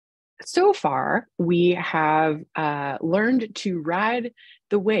So far, we have learned to ride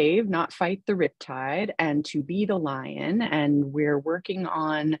the wave, not fight the riptide, and to be the lion. And we're working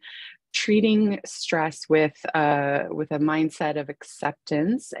on treating stress with a mindset of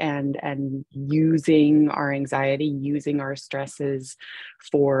acceptance and using our anxiety, using our stresses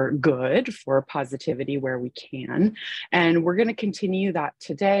for good, for positivity where we can. And we're going to continue that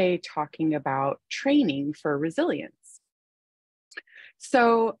today, talking about training for resilience.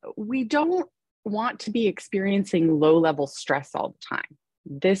 So we don't want to be experiencing low-level stress all the time.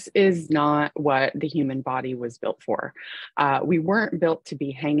 This is not what the human body was built for. We weren't built to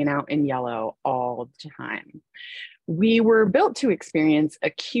be hanging out in yellow all the time. We were built to experience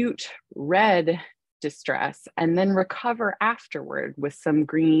acute red distress and then recover afterward with some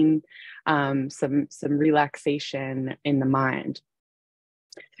green, some relaxation in the mind.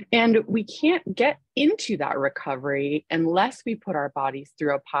 And we can't get into that recovery unless we put our bodies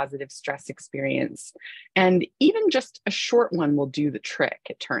through a positive stress experience. And even just a short one will do the trick,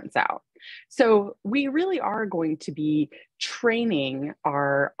 it turns out. So we really are going to be training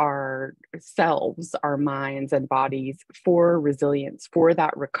our selves, our minds and bodies for resilience, for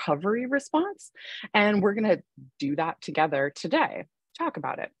that recovery response. And we're going to do that together today. Talk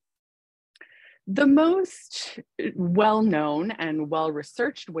about it. The most well-known and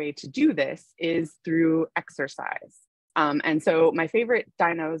well-researched way to do this is through exercise. And so my favorite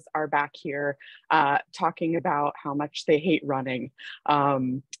dinos are back here talking about how much they hate running,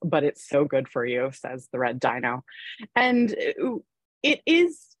 but it's so good for you, says the red dino. And it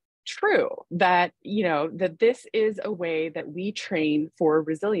is true that, that this is a way that we train for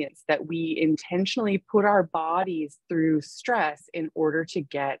resilience, that we intentionally put our bodies through stress in order to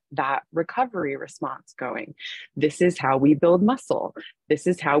get that recovery response going. This is how we build muscle. This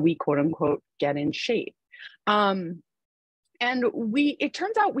is how we, quote unquote, get in shape. And it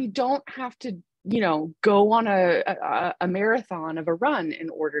turns out we don't have to go on a marathon of a run in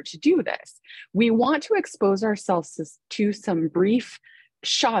order to do this. We want to expose ourselves to some brief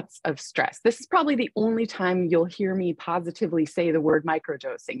shots of stress. This is probably the only time you'll hear me positively say the word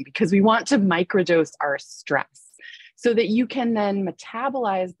microdosing, because we want to microdose our stress so that you can then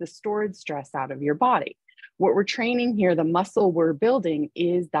metabolize the stored stress out of your body. What we're training here, the muscle we're building,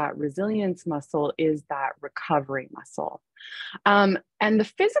 is that resilience muscle, is that recovery muscle. And the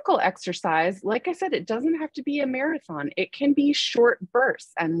physical exercise, like I said, it doesn't have to be a marathon. It can be short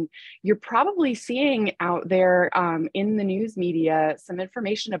bursts. And you're probably seeing out there in the news media some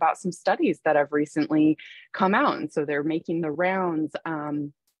information about some studies that have recently come out. And so they're making the rounds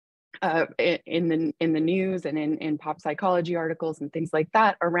in the news and in pop psychology articles and things like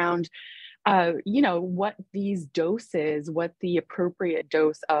that around what these doses, what the appropriate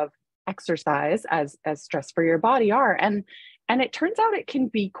dose of exercise as stress for your body are. And it turns out it can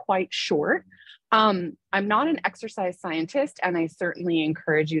be quite short. I'm not an exercise scientist, and I certainly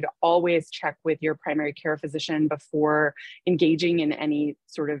encourage you to always check with your primary care physician before engaging in any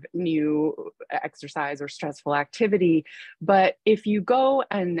sort of new exercise or stressful activity. But if you go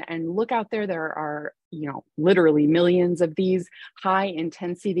and look out there, there are literally millions of these high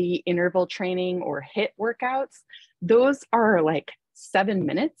intensity interval training or HIIT workouts. Those are like 7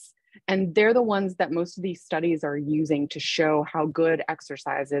 minutes. And they're the ones that most of these studies are using to show how good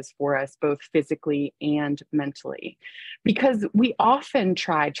exercise is for us, both physically and mentally. Because we often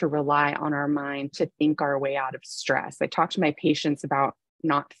try to rely on our mind to think our way out of stress. I talk to my patients about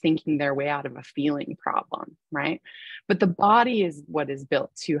not thinking their way out of a feeling problem, right? But the body is what is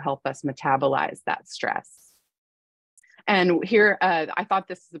built to help us metabolize that stress. And here, I thought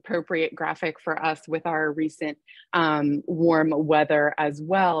this is appropriate graphic for us with our recent warm weather as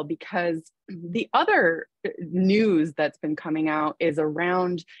well, because the other news that's been coming out is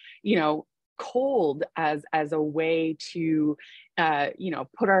around, cold as a way to,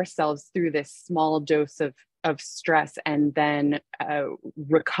 put ourselves through this small dose of stress and then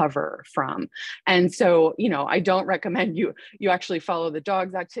recover from. And so, I don't recommend you actually follow the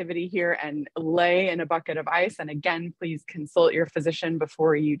dog's activity here and lay in a bucket of ice. And again, please consult your physician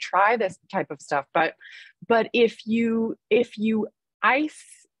before you try this type of stuff. But if you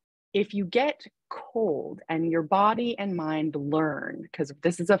get cold and your body and mind learn, because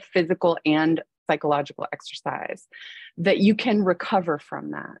this is a physical and psychological exercise, that you can recover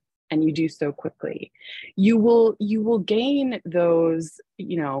from that, and you do so quickly, you will gain those,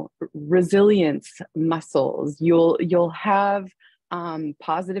 resilience muscles. You'll have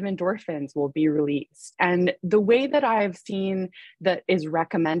positive endorphins will be released. And the way that I've seen that is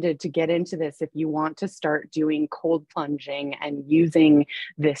recommended to get into this, if you want to start doing cold plunging and using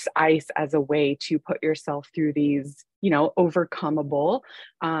this ice as a way to put yourself through these, overcomable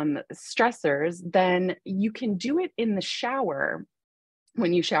stressors, then you can do it in the shower.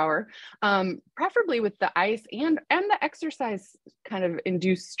 When you shower, preferably with the ice and the exercise kind of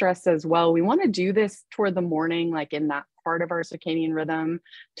induced stress as well. We want to do this toward the morning, like in that part of our circadian rhythm,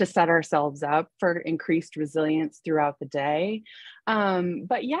 to set ourselves up for increased resilience throughout the day.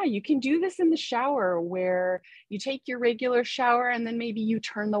 But yeah, you can do this in the shower, where you take your regular shower and then maybe you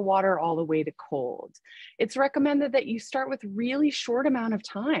turn the water all the way to cold. It's recommended that you start with really short amount of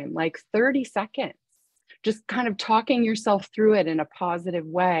time, like 30 seconds. Just kind of talking yourself through it in a positive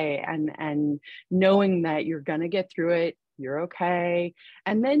way, and knowing that you're going to get through it, you're okay.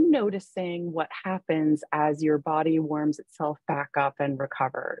 And then noticing what happens as your body warms itself back up and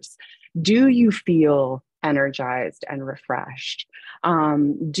recovers. Do you feel energized and refreshed?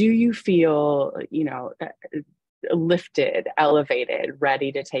 Do you feel, lifted, elevated,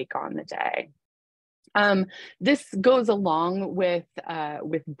 ready to take on the day? This goes along with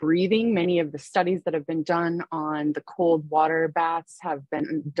breathing. Many of the studies that have been done on the cold water baths have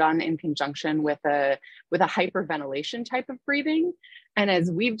been done in conjunction with a hyperventilation type of breathing. And as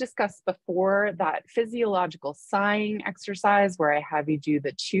we've discussed before, that physiological sighing exercise, where I have you do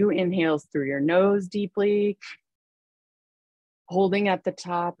the 2 inhales through your nose deeply, holding at the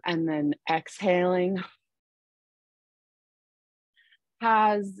top, and then exhaling,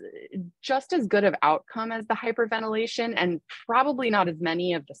 has just as good of outcome as the hyperventilation, and probably not as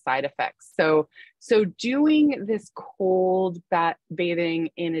many of the side effects. So doing this cold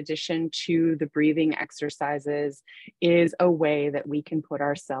bathing in addition to the breathing exercises is a way that we can put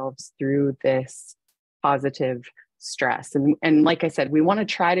ourselves through this positive stress. And like I said, we want to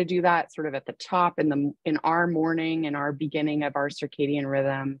try to do that sort of at the top in our morning, in our beginning of our circadian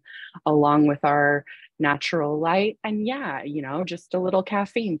rhythm, along with our natural light. And yeah, just a little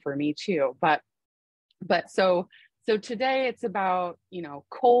caffeine for me too. But so today it's about,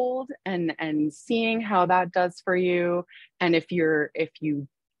 cold and seeing how that does for you. And if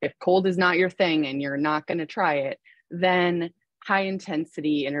cold is not your thing and you're not going to try it, then high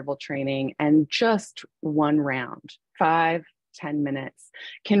intensity interval training and just one round, 5-10 minutes,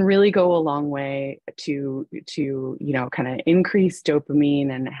 can really go a long way to kind of increase dopamine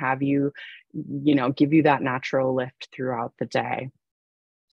and have you, give you that natural lift throughout the day.